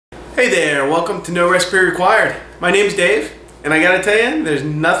Hey there, welcome to No Recipe Required. My name's Dave, and I gotta tell you, there's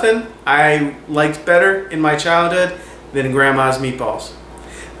nothing I liked better in my childhood than Grandma's meatballs.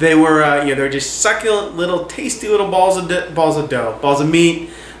 They were, they're just succulent little, tasty little balls of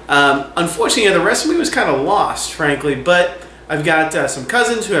meat. Unfortunately, the recipe was kind of lost, frankly, but I've got some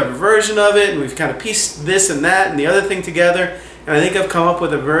cousins who have a version of it, and we've kind of pieced this and that and the other thing together, and I think I've come up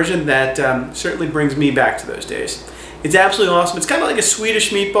with a version that certainly brings me back to those days. It's absolutely awesome. It's kind of like a Swedish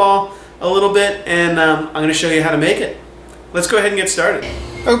meatball a little bit, and I'm going to show you how to make it. Let's go ahead and get started.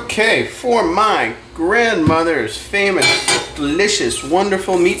 Okay, for my grandmother's famous, delicious,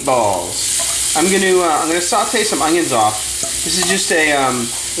 wonderful meatballs, I'm going to saute some onions off. This is just a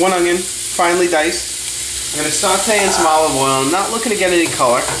one onion, finely diced. I'm going to saute in some olive oil. I'm not looking to get any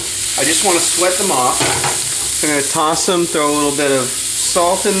color. I just want to sweat them off. So I'm going to toss them, throw a little bit of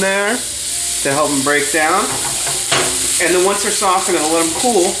salt in there to help them break down. And then once they're soft, I'm going to let them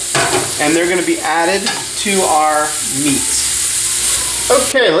cool, and they're going to be added to our meat.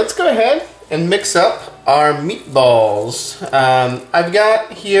 Okay, let's go ahead and mix up our meatballs. I've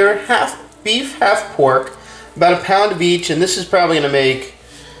got here half beef, half pork, about a pound of each, and this is probably going to make,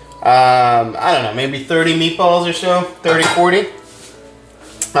 I don't know, maybe 30 meatballs or so, 30, 40.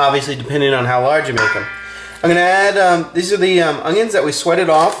 Obviously, depending on how large you make them. I'm going to add, these are the onions that we sweated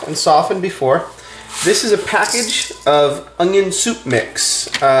off and softened before. This is a package of onion soup mix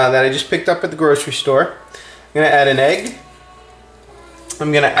that I just picked up at the grocery store. I'm going to add an egg.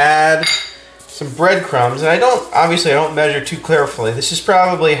 I'm going to add some breadcrumbs, and obviously I don't measure too carefully. This is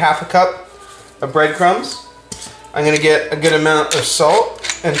probably half a cup of breadcrumbs. I'm going to get a good amount of salt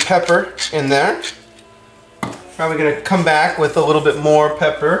and pepper in there. Probably going to come back with a little bit more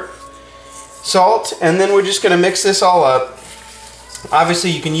pepper, salt, and then we're just going to mix this all up. Obviously,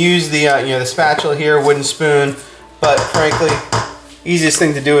 you can use the the spatula here, wooden spoon, but frankly, easiest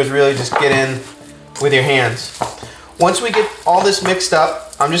thing to do is really just get in with your hands. Once we get all this mixed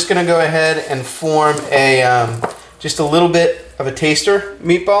up, I'm just going to go ahead and form a just a little bit of a taster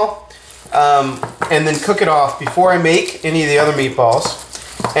meatball, and then cook it off before I make any of the other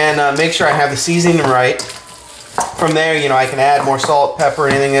meatballs, and make sure I have the seasoning right. From there, I can add more salt, pepper,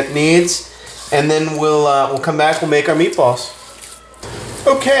 anything it needs, and then we'll come back. We'll make our meatballs.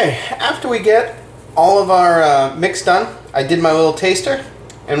 Okay, after we get all of our mix done, I did my little taster,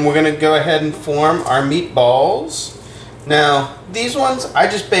 and we're going to go ahead and form our meatballs. Now, these ones I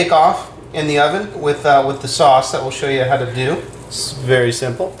just bake off in the oven with the sauce that we'll show you how to do. It's very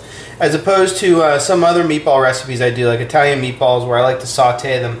simple. As opposed to some other meatball recipes I do, like Italian meatballs, where I like to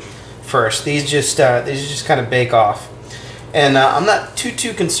saute them first. These just kind of bake off. And I'm not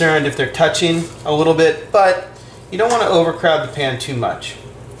too concerned if they're touching a little bit, but you don't want to overcrowd the pan too much.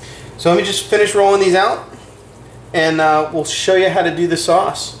 So let me just finish rolling these out, and we'll show you how to do the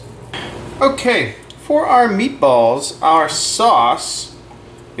sauce. Okay, for our meatballs, our sauce,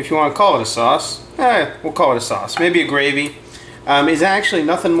 if you want to call it a sauce, we'll call it a sauce, maybe a gravy, is actually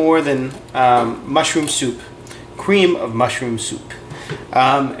nothing more than mushroom soup, cream of mushroom soup.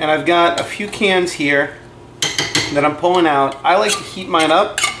 And I've got a few cans here that I'm pulling out. I like to heat mine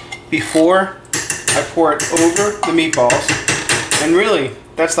up before I pour it over the meatballs, and really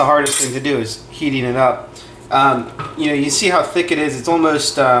that's the hardest thing to do, is heating it up. You see how thick it is. It's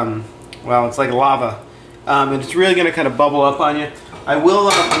almost well, it's like lava, and it's really going to kind of bubble up on you.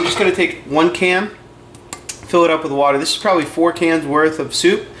 I'm just going to take one can, fill it up with water. This is probably 4 cans worth of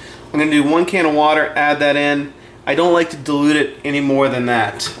soup. I'm going to do 1 can of water, add that in. I don't like to dilute it any more than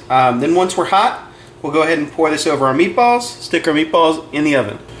that. Then once we're hot, we'll go ahead and pour this over our meatballs, stick our meatballs in the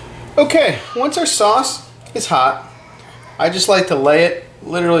oven. Okay, once our sauce is hot, I just like to lay it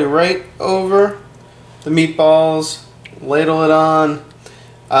literally right over the meatballs, ladle it on.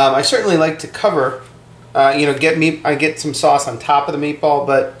 I certainly like to cover, I get some sauce on top of the meatball,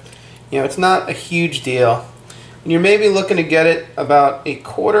 but it's not a huge deal. And you're maybe looking to get it about a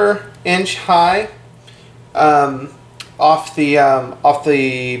 1/4 inch high off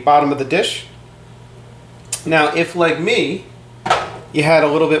the bottom of the dish. Now, if like me, you had a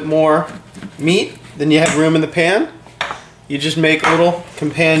little bit more meat than you had room in the pan, you just make a little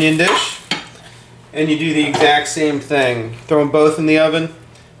companion dish, and you do the exact same thing. Throw them both in the oven,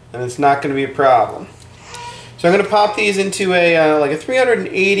 and it's not going to be a problem. So I'm going to pop these into like a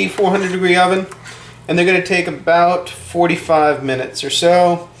 380, 400 degree oven, and they're going to take about 45 minutes or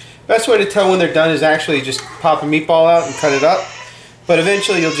so. Best way to tell when they're done is actually just pop a meatball out and cut it up, but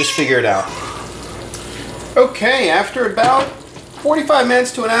eventually you'll just figure it out. Okay, after about 45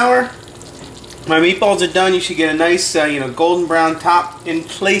 minutes to an hour, my meatballs are done. You should get a nice golden brown top in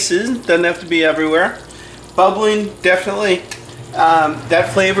places. Doesn't have to be everywhere. Bubbling, definitely.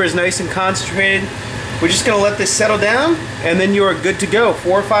 That flavor is nice and concentrated. We're just gonna let this settle down, and then you are good to go.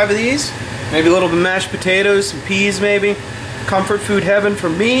 4 or 5 of these, maybe a little bit of mashed potatoes, some peas maybe. Comfort food heaven for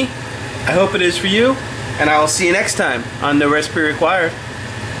me. I hope it is for you, and I will see you next time on No Recipe Required.